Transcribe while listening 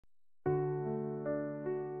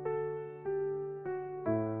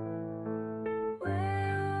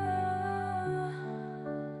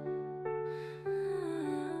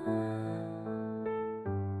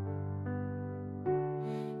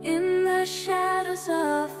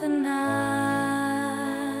the night.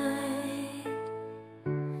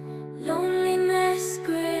 Loneliness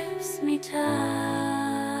grips me tight.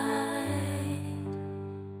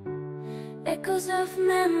 Echoes of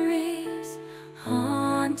memories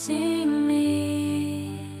haunting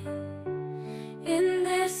me in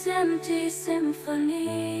this empty symphony.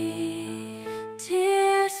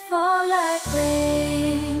 Tears fall like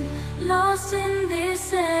rain, lost in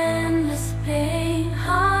this endless pain.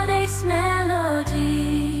 Heartache's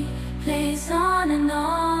melody plays on and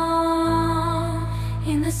on.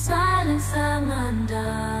 In the silence I'm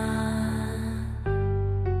undone.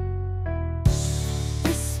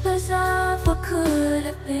 Whispers of what could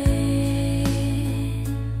have been,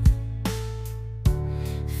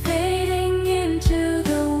 fading into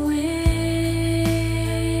the wind.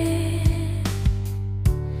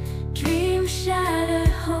 Dreams shattered,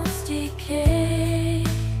 hopes decay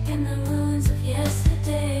in the ruins of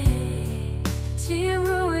yesterday. To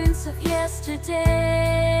ruins of yesterday.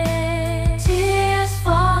 Tears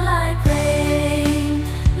fall like rain,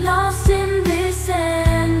 lost in this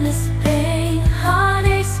endless pain.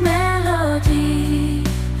 Heartache's melody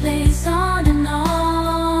plays on and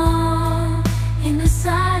on. In the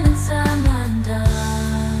silence I'm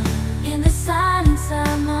undone. In the silence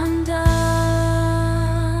I'm undone.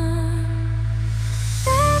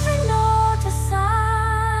 Every note a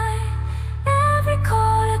sigh, every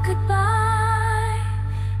chord a goodbye.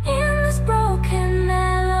 In this broken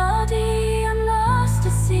melody I'm lost to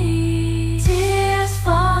sea. Tears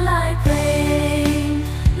fall like rain,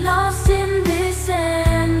 lost in this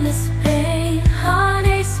endless pain.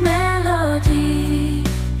 Heartache's melody.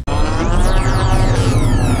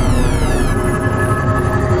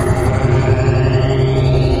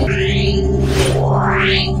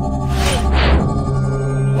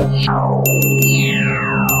 Oh, yeah.